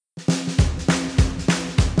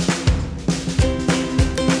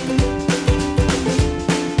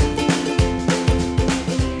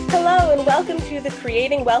to the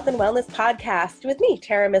Creating Wealth and Wellness podcast with me,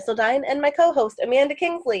 Tara Missildine, and my co-host, Amanda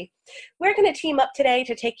Kingsley. We're going to team up today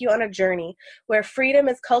to take you on a journey where freedom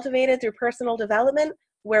is cultivated through personal development,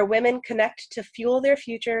 where women connect to fuel their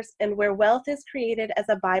futures, and where wealth is created as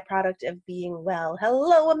a byproduct of being well.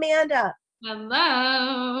 Hello, Amanda.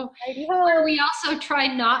 Hello. Hi-ho. We also try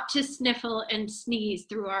not to sniffle and sneeze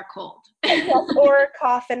through our cold. Or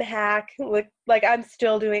cough and hack, like I'm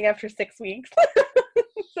still doing after 6 weeks.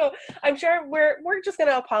 So I'm sure we're just going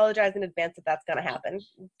to apologize in advance if that's going to happen.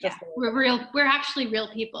 We're actually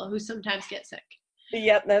real people who sometimes get sick.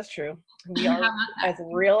 Yep, that's true. We are as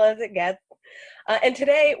real as it gets. And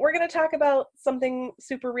today we're going to talk about something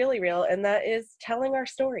super really real, and that is telling our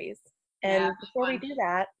stories. And before we do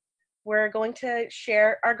that, we're going to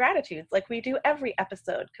share our gratitudes like we do every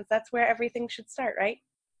episode, because that's where everything should start, right?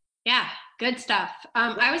 Yeah, good stuff.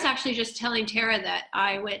 I was actually just telling Tara that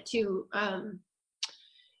I went to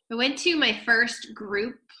my first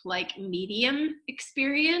group medium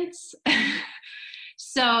experience.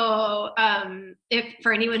 So if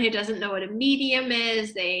for anyone who doesn't know what a medium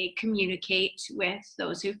is, they communicate with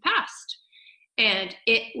those who've passed. And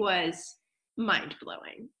it was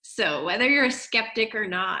mind-blowing. So whether you're a skeptic or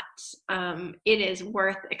not, it is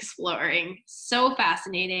worth exploring. So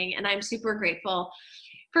fascinating. And I'm super grateful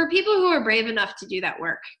for people who are brave enough to do that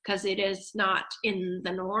work, because it is not in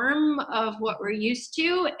the norm of what we're used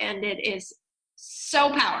to, and it is so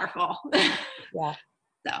powerful. Yeah.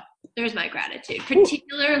 So there's my gratitude,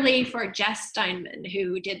 particularly for Jess Steinman,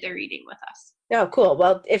 who did the reading with us. Oh, cool.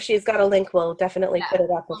 Well, if she's got a link, we'll definitely put it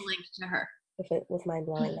up. We'll link to her. If it was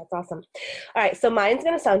mind-blowing. That's awesome. All right, so mine's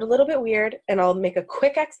going to sound a little bit weird, and I'll make a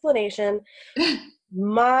quick explanation.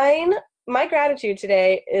 My gratitude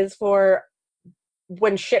today is for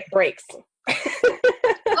when shit breaks.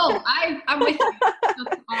 Oh, I'm with you.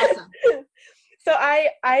 That's awesome. So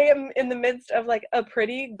I am in the midst of a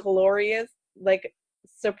pretty glorious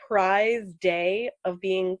surprise day of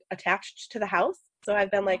being attached to the house. So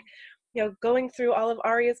I've been going through all of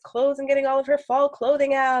Aria's clothes and getting all of her fall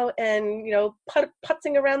clothing out, and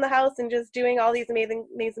putzing around the house and just doing all these amazing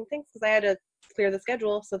things, because I had to clear the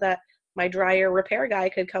schedule so that my dryer repair guy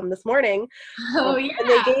could come this morning. Oh, yeah. And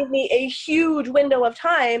they gave me a huge window of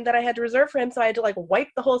time that I had to reserve for him, so I had to wipe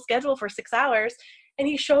the whole schedule for 6 hours, and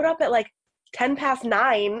he showed up at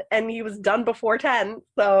 9:10, and he was done before 10.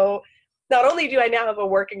 So not only do I now have a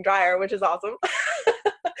working dryer, which is awesome,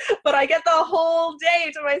 but I get the whole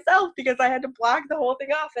day to myself because I had to block the whole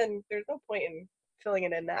thing off, and there's no point in filling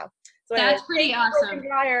it in now. So that's pretty awesome.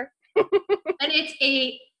 Dryer. And it's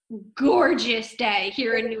a gorgeous day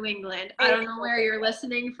here in New England. I don't know where you're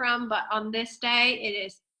listening from, but on this day, it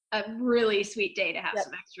is a really sweet day to have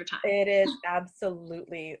some extra time. It is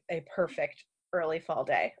absolutely a perfect early fall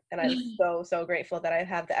day, and I'm so grateful that I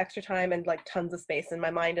have the extra time and tons of space in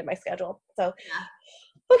my mind and my schedule. So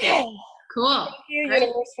okay, cool. Thank you,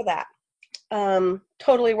 universe, for that.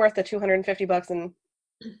 Totally worth the $250 in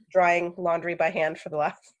drying laundry by hand for the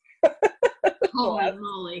last holy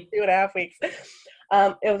moly 2.5 weeks.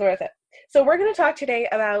 It was worth it. So we're going to talk today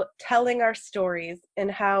about telling our stories and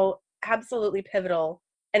how pivotal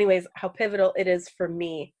it is for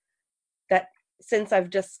me that since I've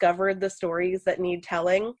discovered the stories that need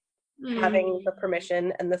telling, having the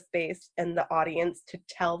permission and the space and the audience to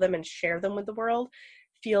tell them and share them with the world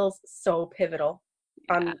feels so pivotal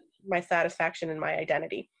on my satisfaction and my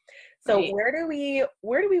identity. So where do we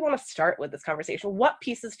want to start with this conversation? What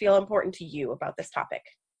pieces feel important to you about this topic?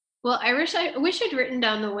 Well, I wish I'd written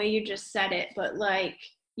down the way you just said it, but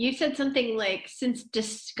you said something since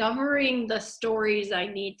discovering the stories I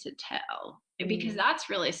need to tell, because that's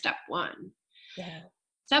really step one. Yeah.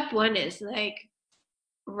 Step one is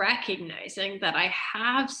recognizing that I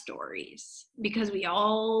have stories, because we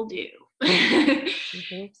all do.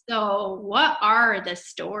 Mm-hmm. So what are the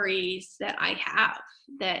stories that I have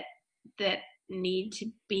that need to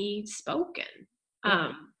be spoken?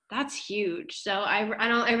 Mm-hmm. That's huge. So I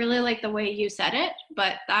really like the way you said it,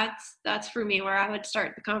 but that's for me where I would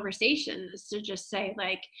start the conversation, is to just say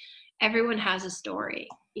everyone has a story,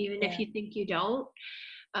 even if you think you don't.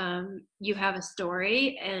 You have a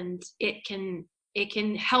story, and it can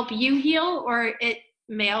help you heal, or it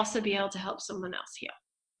may also be able to help someone else heal.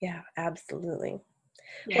 Yeah, absolutely.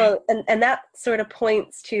 Yeah. Well, and that sort of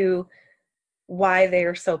points to why they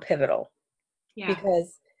are so pivotal. Yeah.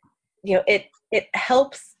 Because it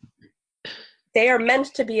helps. They are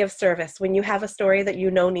meant to be of service. When you have a story that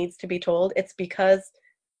needs to be told, it's because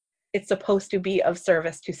it's supposed to be of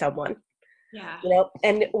service to someone. Yeah.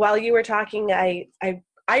 And while you were talking, I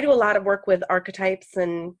do a lot of work with archetypes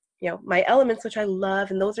and my elements, which I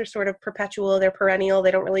love, and those are sort of perpetual, they're perennial,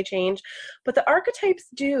 they don't really change. But the archetypes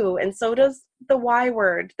do, and so does the Y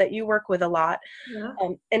word that you work with a lot. Yeah.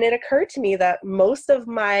 And it occurred to me that most of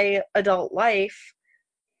my adult life,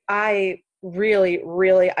 I really,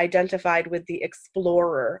 really identified with the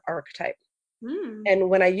explorer archetype. Mm. And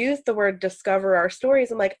when I used the word discover our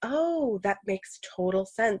stories, I'm like, oh, that makes total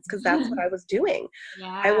sense, because that's what I was doing.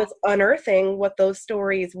 I Yeah. was unearthing what those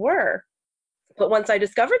stories were. But once I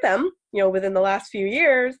discovered them, within the last few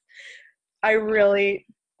years, I really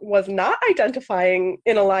was not identifying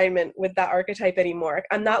in alignment with that archetype anymore.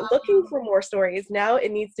 I'm not looking Wow. for more stories. Now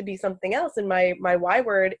it needs to be something else. And my Y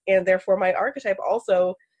word, and therefore my archetype,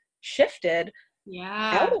 also shifted out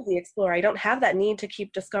Yeah. of the explorer. I don't have that need to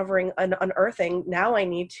keep discovering and unearthing. Now I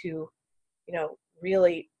need to,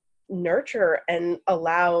 really nurture and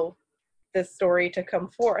allow this story to come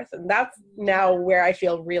forth. And that's now where I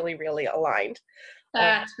feel really, really aligned. Um,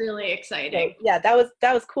 That's really so exciting. yeah, that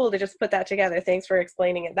was cool to just put that together. Thanks for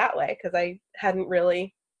explaining it that way, because I hadn't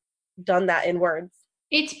really done that in words.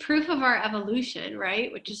 It's proof of our evolution,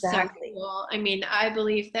 right? Which is so Exactly. cool. I mean, I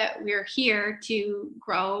believe that we're here to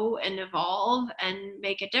grow and evolve and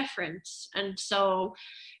make a difference. And so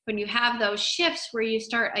when you have those shifts where you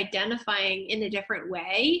start identifying in a different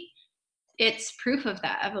way, it's proof of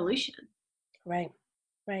that evolution. Right.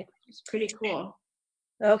 Right. It's pretty cool.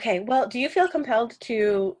 Okay. Well, do you feel compelled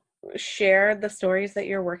to share the stories that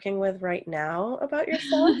you're working with right now about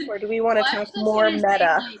yourself, or do we want Well, to I talk was just more gonna say,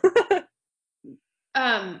 meta?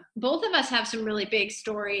 like, both of us have some really big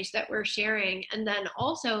stories that we're sharing, and then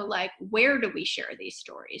also, like, where do we share these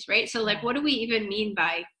stories, right? So, like, what do we even mean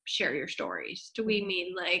by share your stories? Do we Mhm.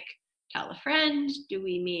 mean like tell a friend? Do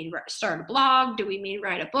we mean start a blog? Do we mean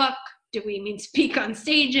write a book? Do we mean speak on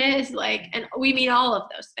stages? Like, and we mean all of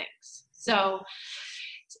those things. Mhm. So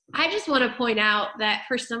I just want to point out that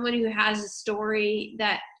for someone who has a story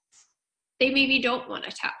that they maybe don't want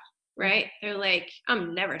to tell, right? They're like,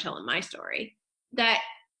 I'm never telling my story. That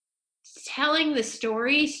telling the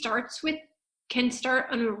story can start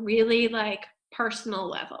on a really, like, personal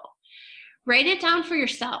level. Write it down for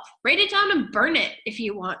yourself. Write it down and burn it if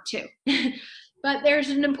you want to. But there's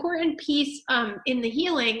an important piece in the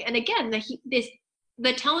healing, and again,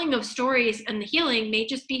 the telling of stories and the healing may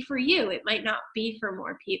just be for you. It might not be for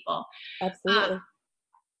more people. Absolutely.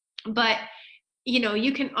 But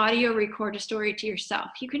you can audio record a story to yourself.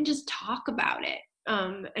 You can just talk about it,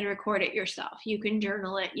 and record it yourself. You can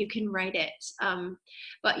journal it. You can write it.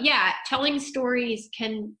 But yeah, telling stories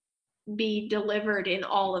can be delivered in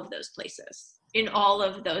all of those places, in all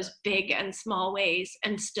of those big and small ways,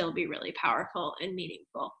 and still be really powerful and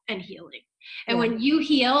meaningful and healing. And Yeah. when you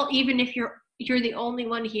heal, even if you're the only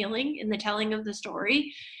one healing in the telling of the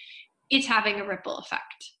story, it's having a ripple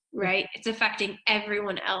effect, right? It's affecting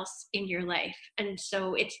everyone else in your life. And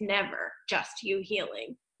so it's never just you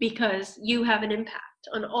healing, because you have an impact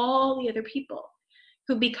on all the other people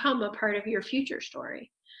who become a part of your future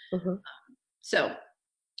story. Mhm. So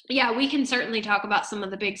yeah, we can certainly talk about some of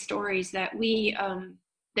the big stories that we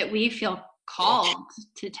feel called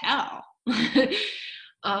to tell.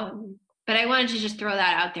 But I wanted to just throw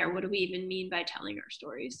that out there. What do we even mean by telling our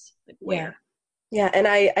stories? Like, Yeah. where? Yeah, and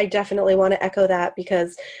I definitely want to echo that,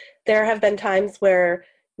 because there have been times where,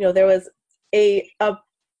 there was a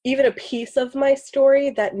even a piece of my story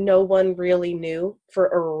that no one really knew for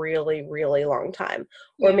a really, really long time.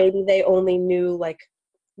 Or Yeah. maybe they only knew like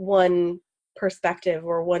one perspective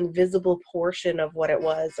or one visible portion of what it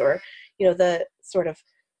was, or, the sort of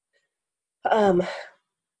um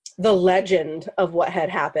the legend of what had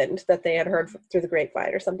happened that they had heard through the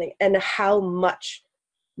grapevine or something, and how much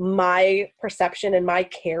my perception and my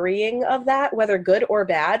carrying of that, whether good or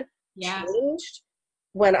bad, Yeah. changed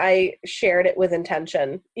when I shared it with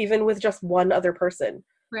intention, even with just one other person.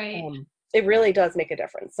 Right. It really does make a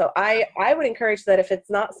difference. So I would encourage that if it's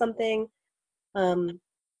not something, um,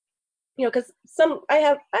 because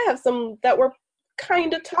I have some that were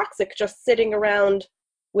kind of toxic, just sitting around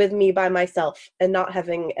with me by myself and not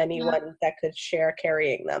having Yeah. anyone that could share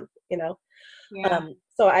carrying them. Yeah.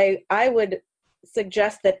 So I would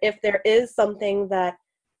suggest that if there is something that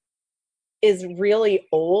is really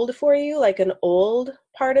old for you, like an old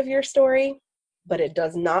part of your story, but it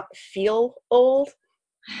does not feel old,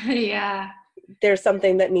 Yeah. there's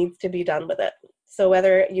something that needs to be done with it. So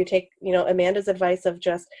whether you take, Amanda's advice of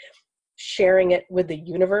just sharing it with the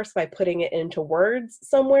universe by putting it into words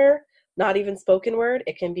somewhere, not even spoken word,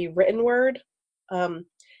 it can be written word. Um,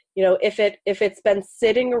 if it's been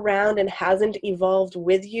sitting around and hasn't evolved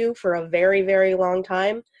with you for a very, very long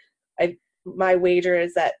time, I my wager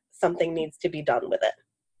is that something needs to be done with it.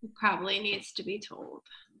 It probably needs to be told.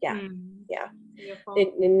 Yeah. Mm. Yeah. Beautiful.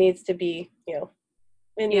 It needs to be, it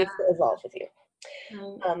Yeah. needs to evolve with you.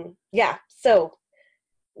 Right. Yeah. So,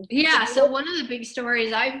 Yeah. So one of the big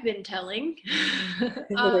stories I've been telling,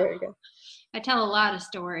 there you go. I tell a lot of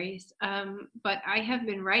stories, but I have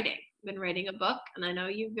been writing a book, and I know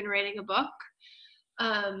you've been writing a book.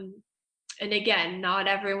 Um, and again, not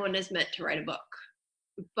everyone is meant to write a book,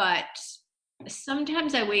 but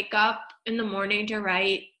sometimes I wake up in the morning to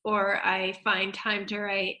write, or I find time to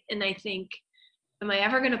write, and I think, am I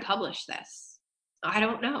ever going to publish this? I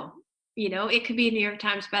don't know. It could be a New York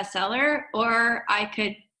Times bestseller, or I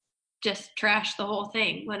could just trash the whole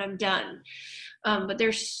thing when I'm done. But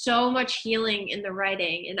there's so much healing in the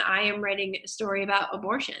writing, and I am writing a story about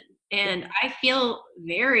abortion. And I feel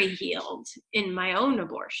very healed in my own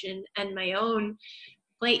abortion and my own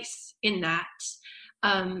place in that.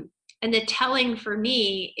 Um, and the telling for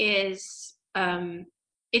me is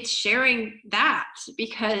it's sharing that,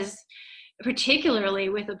 because particularly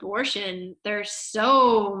with abortion, there's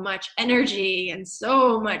so much energy and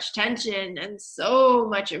so much tension and so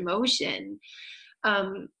much emotion.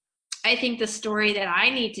 um, I think the story that I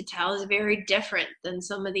need to tell is very different than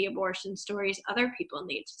some of the abortion stories other people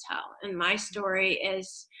need to tell. And my story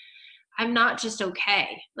is, I'm not just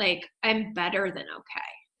okay, like, I'm better than okay.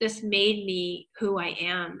 This made me who I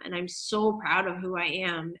am, and I'm so proud of who I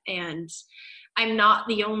am. And I'm not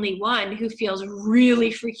the only one who feels really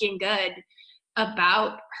freaking good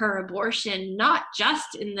about her abortion, not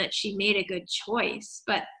just in that she made a good choice,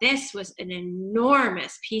 but this was an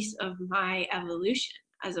enormous piece of my evolution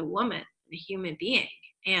as a woman, a human being.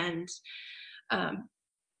 And um,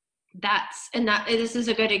 this is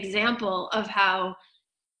a good example of how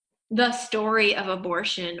the story of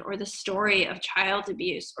abortion, or the story of child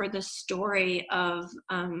abuse, or the story of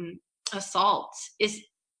assault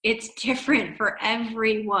it's different for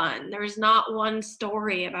everyone. There's not one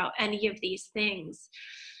story about any of these things.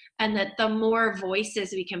 And that the more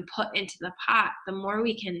voices we can put into the pot, the more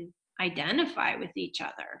we can identify with each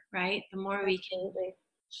other, right? The more we can Absolutely.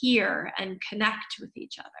 hear and connect with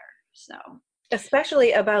each other. So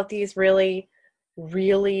Especially about these really,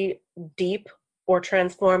 really deep or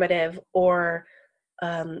transformative or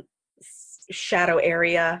um, shadow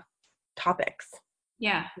area topics.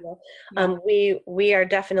 yeah. You know? Yeah. We are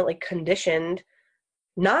definitely conditioned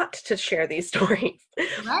not to share these stories,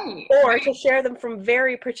 Right. or Right. to share them through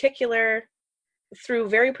very particular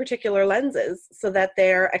lenses, so that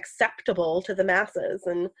they're acceptable to the masses.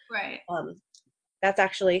 And Right. um, that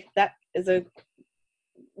is a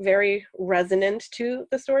very resonant to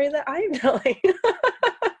the story that I'm telling.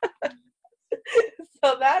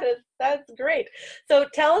 So that's great. So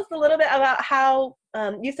tell us a little bit about how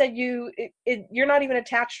you said you're not even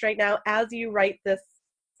attached right now as you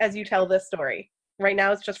tell this story. Right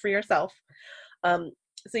now, it's just for yourself. Um,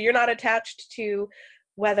 so you're not attached to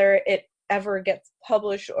whether it ever gets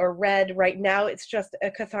published or read. Right now, it's just a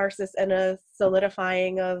catharsis and a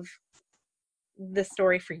solidifying of the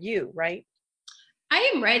story for you, right? I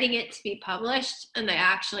am writing it to be published, and I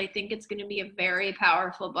actually think it's going to be a very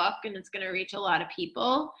powerful book, and it's going to reach a lot of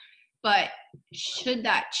people. But should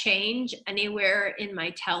that change anywhere in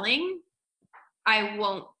my telling, I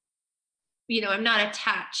won't, I'm not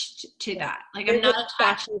attached to Yeah. that. Like, I'm It not wouldn't stop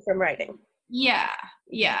attached. you from writing. Yeah. Mhm.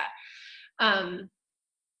 Yeah. Um,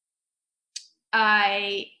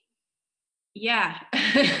 I, yeah,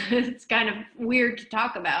 it's kind of weird to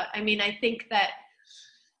talk about. I mean, I think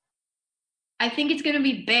it's going to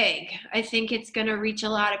be big. I think it's going to reach a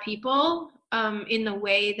lot of people in the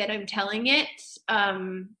way that I'm telling it.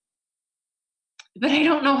 But I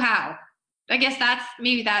don't know how. I guess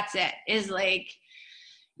maybe that's it. Is like,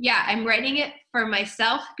 yeah, I'm writing it for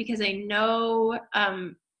myself because I know,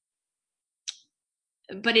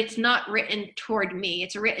 but it's not written toward me.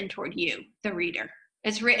 It's written toward you, the reader.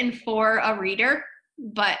 It's written for a reader,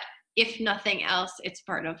 but if nothing else, it's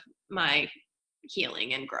part of my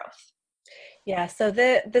healing and growth. Yeah, so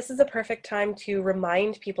this is a perfect time to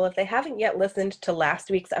remind people, if they haven't yet listened to last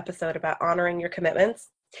week's episode about honoring your commitments,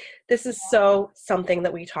 this is so something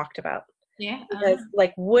that we talked about. Yeah. Because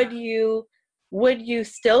like, would you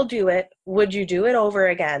still do it? Would you do it over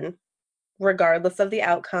again, regardless of the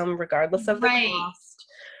outcome, regardless of the Right. cost?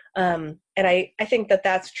 And I think that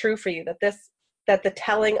that's true for you, that the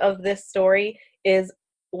telling of this story is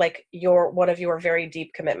like one of your very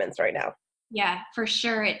deep commitments right now. Yeah, for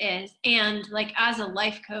sure it is. And like, as a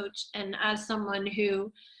life coach and as someone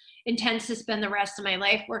who intends to spend the rest of my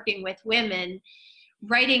life working with women,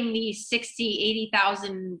 writing these 60,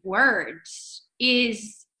 80,000 words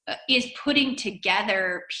is putting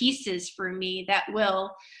together pieces for me that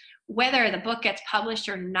will whether the book gets published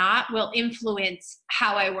or not will influence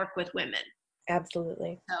how I work with women.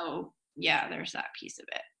 Absolutely. So yeah, there's that piece of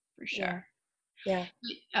it for sure. Yeah.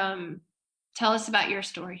 Tell us about your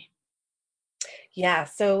story. Yeah.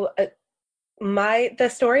 So the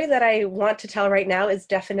story that I want to tell right now is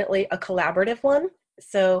definitely a collaborative one.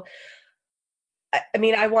 So I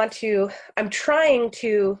mean, I'm trying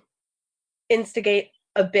to instigate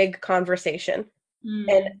a big conversation.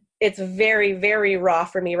 And it's very, very raw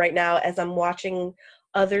for me right now as I'm watching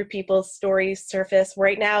other people's stories surface.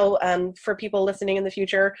 Right now, for people listening in the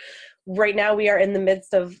future, right now we are in the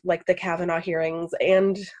midst of like the Kavanaugh hearings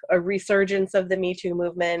and a resurgence of the Me Too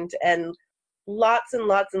movement, and lots and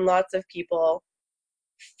lots and lots of people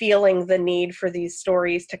feeling the need for these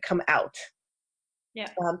stories to come out. Yeah.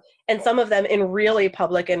 And some of them in really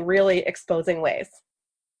public and really exposing ways.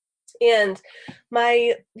 And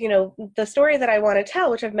the story that I want to tell,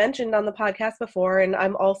 which I've mentioned on the podcast before, and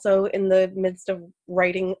I'm also in the midst of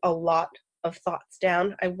writing a lot of thoughts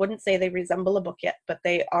down. I wouldn't say they resemble a book yet, but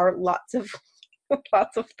they are lots of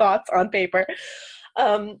lots of thoughts on paper.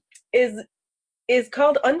 Is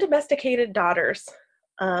called Undomesticated Daughters.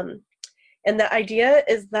 And the idea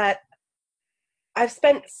is that I've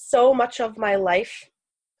spent so much of my life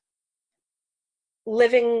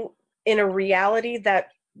living in a reality that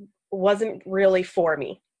wasn't really for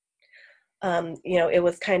me. It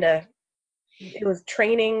was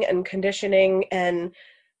training and conditioning and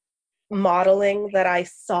modeling that I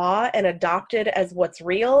saw and adopted as what's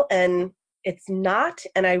real, and it's not.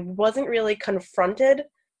 And I wasn't really confronted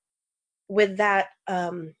with that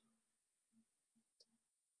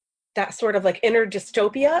sort of like inner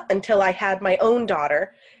dystopia until I had my own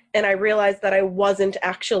daughter, and I realized that I wasn't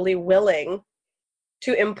actually willing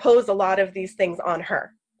to impose a lot of these things on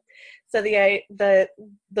her. So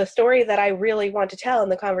the story that I really want to tell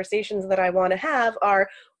and the conversations that I want to have are,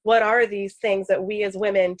 what are these things that we as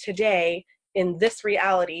women today in this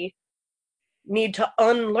reality need to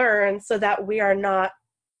unlearn so that we are not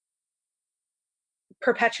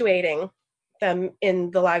perpetuating them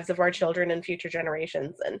in the lives of our children and future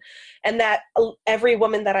generations, and that every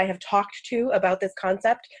woman that I have talked to about this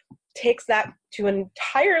concept takes that to an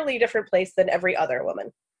entirely different place than every other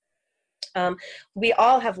woman. We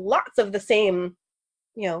all have lots of the same,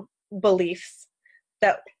 beliefs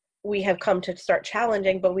that we have come to start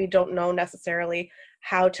challenging, but we don't know necessarily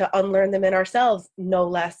how to unlearn them in ourselves, no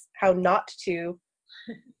less how not to,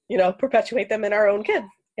 perpetuate them in our own kids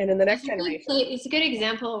and in the next generation. It's a good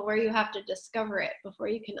example of where you have to discover it before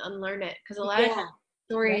you can unlearn it, because a lot of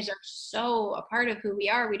stories are so a part of who we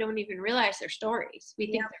are, we don't even realize they're stories. We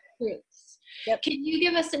think they're truths. Yep. Can you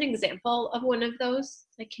give us an example of one of those?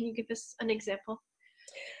 Like, can you give us an example?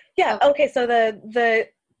 Yeah. Okay. So the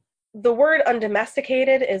word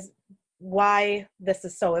undomesticated is why this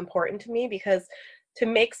is so important to me, because to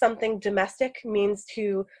make something domestic means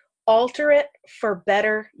to alter it for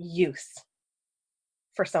better use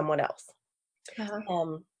for someone else.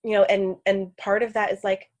 And part of that is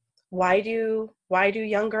like, why do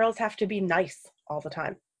young girls have to be nice all the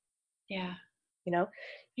time? Yeah.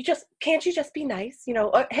 Can't you just be nice?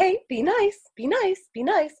 Hey, be nice, be nice, be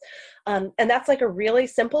nice. And that's like a really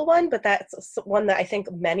simple one, but that's one that I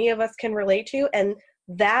think many of us can relate to. And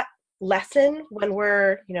that lesson when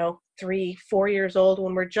we're, 3-4 years old,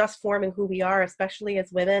 when we're just forming who we are, especially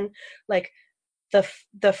as women, like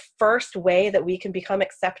the first way that we can become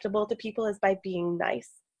acceptable to people is by being nice.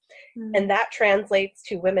 And that translates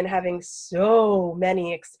to women having so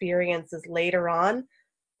many experiences later on,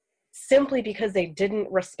 simply because they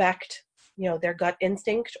didn't respect, their gut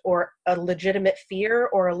instinct or a legitimate fear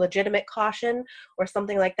or a legitimate caution or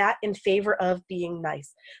something like that in favor of being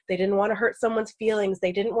nice. They didn't want to hurt someone's feelings.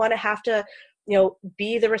 They didn't want to have to,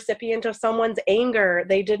 be the recipient of someone's anger.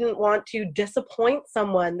 They didn't want to disappoint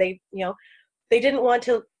someone. They didn't want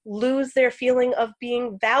to lose their feeling of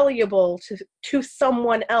being valuable to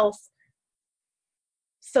someone else.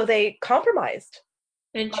 So they compromised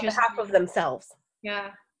on behalf of themselves.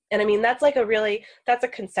 Yeah. And I mean, that's a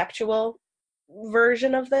conceptual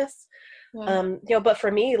version of this. Yeah. But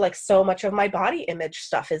for me, like, so much of my body image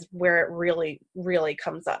stuff is where it really, really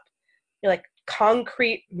comes up. Like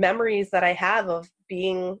concrete memories that I have of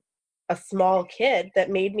being a small kid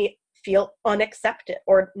that made me feel unaccepted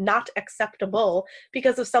or not acceptable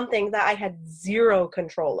because of something that I had zero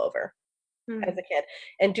control over as a kid.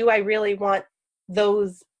 And do I really want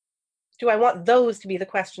those? Do I want those to be the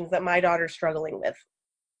questions that my daughter's struggling with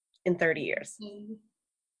in 30 years?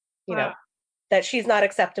 Wow. That she's not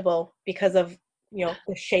acceptable because of, the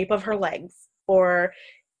shape of her legs or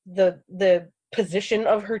the position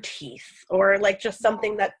of her teeth, or like just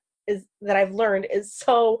something that that I've learned is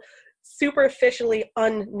so superficially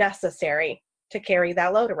unnecessary to carry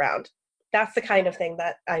that load around. That's the kind of thing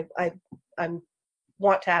that I'm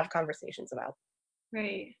want to have conversations about.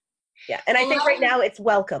 Right. Yeah. And I Well, think right now it's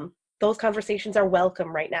welcome. Those conversations are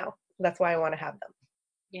welcome right now. That's why I want to have them.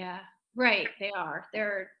 yeah, right. They are.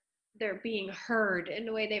 They're being heard in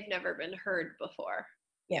a way they've never been heard before.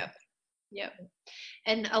 Yeah. Yep. Yep.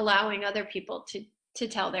 And allowing other people to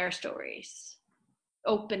tell their stories,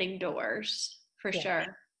 opening doors for Yeah.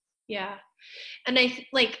 sure. Yeah. And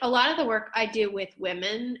like a lot of the work I do with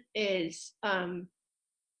women is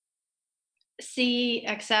see,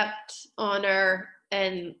 accept, honor,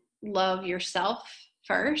 and love yourself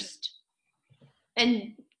first.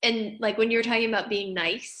 And like when you're talking about being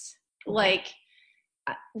nice, like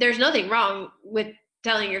there's nothing wrong with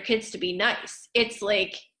telling your kids to be nice. It's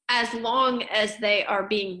like as long as they are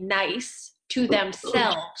being nice to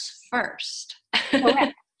themselves first.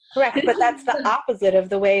 Correct. Correct. But that's the opposite of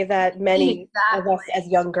the way that many of us Exactly.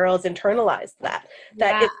 as young girls internalized that.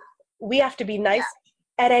 That Yeah. it's we have to be nice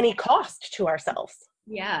at any cost to ourselves.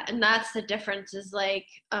 Yeah. And that's the difference is like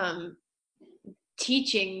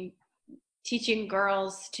teaching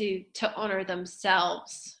girls to honor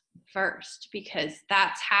themselves first, because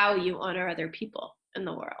that's how you honor other people in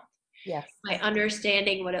the world, Yes. by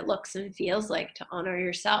understanding what it looks and feels like to honor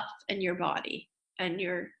yourself and your body and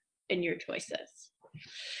your choices.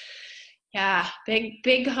 Yeah,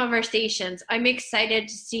 big conversations. I'm excited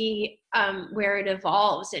to see where it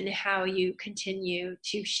evolves and how you continue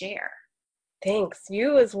to share. Thanks.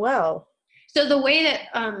 You as well. So the way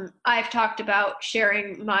that I've talked about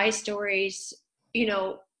sharing my stories,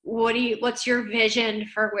 what's your vision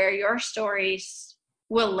for where your stories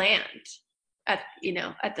will land at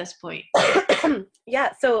this point?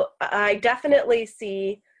 Yeah, so I definitely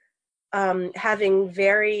see having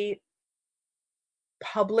very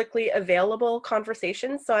publicly available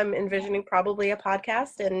conversations. So I'm envisioning probably a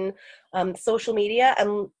podcast and social media,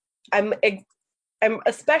 and I'm I'm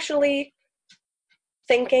especially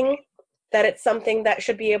thinking that it's something that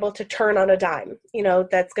should be able to turn on a dime,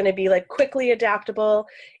 that's going to be like quickly adaptable.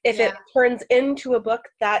 If it Yeah. turns into a book,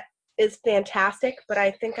 that is fantastic, but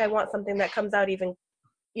I think I want something that comes out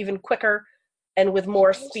even quicker and with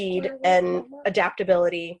more speed and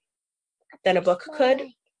adaptability than a book could.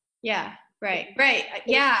 Yeah, right.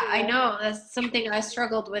 Yeah, I know. That's something I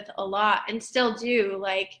struggled with a lot and still do.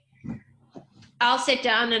 Like, I'll sit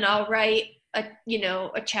down and I'll write a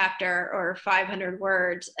chapter or 500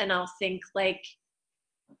 words, and I'll think like,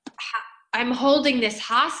 I'm holding this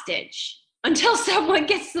hostage until someone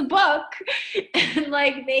gets the book, and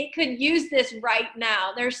like they could use this right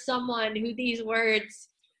now. There's someone who these words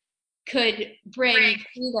could bring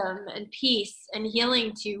freedom and peace and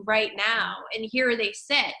healing to right now, and here they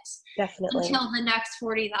sit Definitely. until the next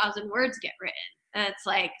 40,000 words get written. And it's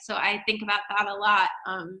like, so I think about that a lot.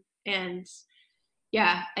 And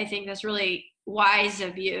yeah, I think that's really wise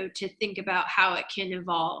of you to think about how it can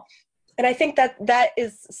evolve. And I think that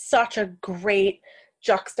is such a great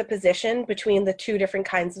juxtaposition between the two different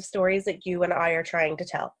kinds of stories that you and I are trying to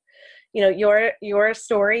tell. Your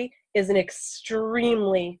story is an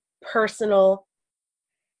extremely personal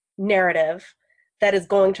narrative that is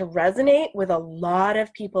going to resonate with a lot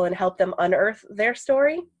of people and help them unearth their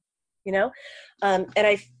story, and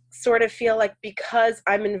I sort of feel like, because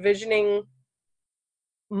I'm envisioning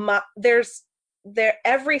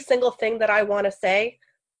every single thing that I want to say,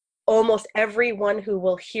 almost everyone who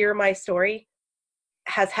will hear my story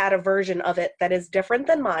has had a version of it that is different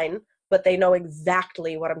than mine, but they know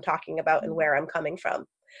exactly what I'm talking about and where I'm coming from.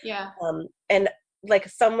 Yeah. And like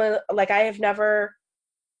someone, like I have never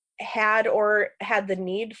had the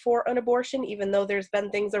need for an abortion, even though there's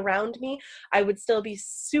been things around me. I would still be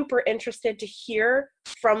super interested to hear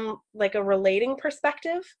from like a relating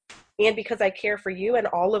perspective, and because I care for you and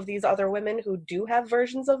all of these other women who do have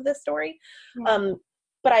versions of this story.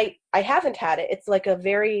 But I haven't had it. It's like a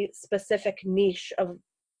very specific niche of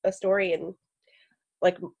a story, and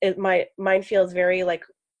like mine feels very like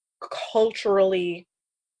culturally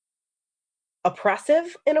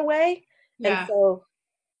oppressive in a way. And Yeah. so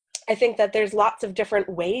I think that there's lots of different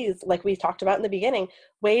ways, like we talked about in the beginning,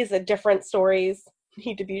 ways that different stories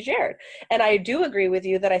need to be shared. And I do agree with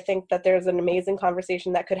you that I think that there's an amazing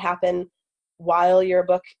conversation that could happen while your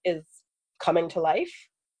book is coming to life.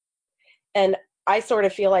 And I sort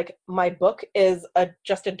of feel like my book is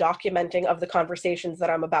just a documenting of the conversations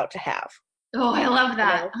that I'm about to have. Oh, I love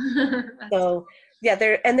that. So yeah,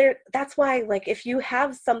 that's why, like, if you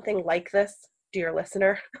have something like this, dear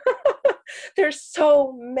listener, there's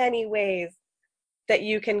so many ways that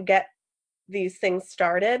you can get these things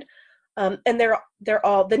started. And they're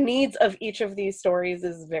all, the needs of each of these stories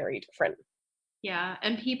is very different. Yeah,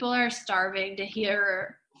 and people are starving to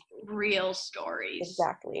hear real stories.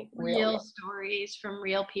 Exactly. Real stories from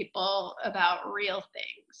real people about real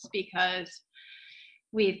things, because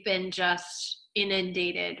we've been just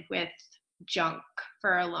inundated with junk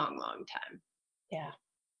for a long, long time. Yeah.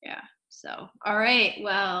 Yeah. So, all right.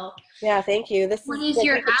 Well, Yeah, thank you. This what is is like,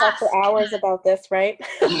 your we could talk for ask? hours about this, right?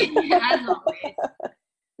 As always.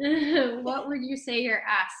 What would you say your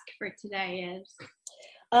ask for today is?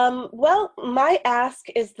 Well, my ask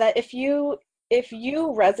is that if you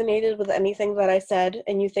resonated with anything that I said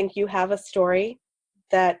and you think you have a story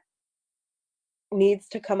that needs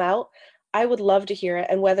to come out, I would love to hear it.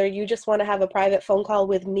 And whether you just want to have a private phone call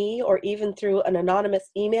with me or even through an anonymous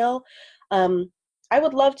email, I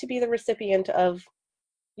would love to be the recipient of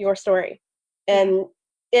your story. Yeah. And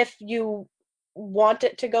if you want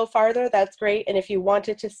it to go farther, that's great. And if you want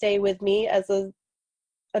it to stay with me as a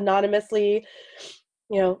anonymously,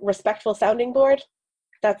 respectful sounding board,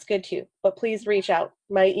 that's good too. But please reach out.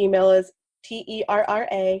 My email is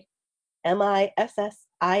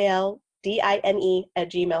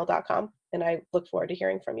terramissildine@gmail.com. And I look forward to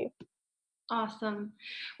hearing from you. Awesome.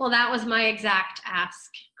 Well, that was my exact ask.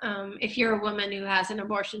 If you're a woman who has an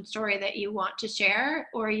abortion story that you want to share,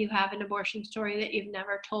 or you have an abortion story that you've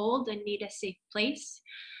never told and need a safe place,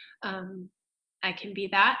 I can be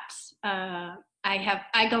that. I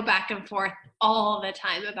go back and forth all the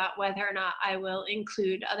time about whether or not I will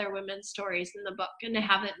include other women's stories in the book, and I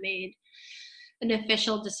haven't made an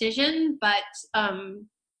official decision, but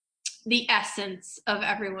the essence of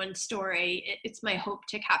everyone's story, it's my hope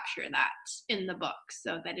to capture that in the book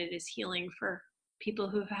so that it is healing for people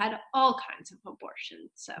who've had all kinds of abortions.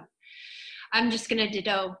 So I'm just going to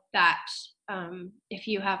ditto that. If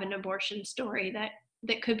you have an abortion story that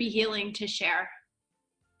could be healing to share,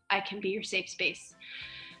 I can be your safe space.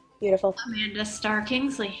 Beautiful. Amanda Starr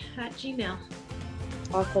Kingsley at Gmail.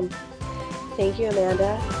 Awesome. Thank you,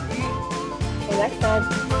 Amanda. Till next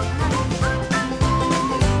time.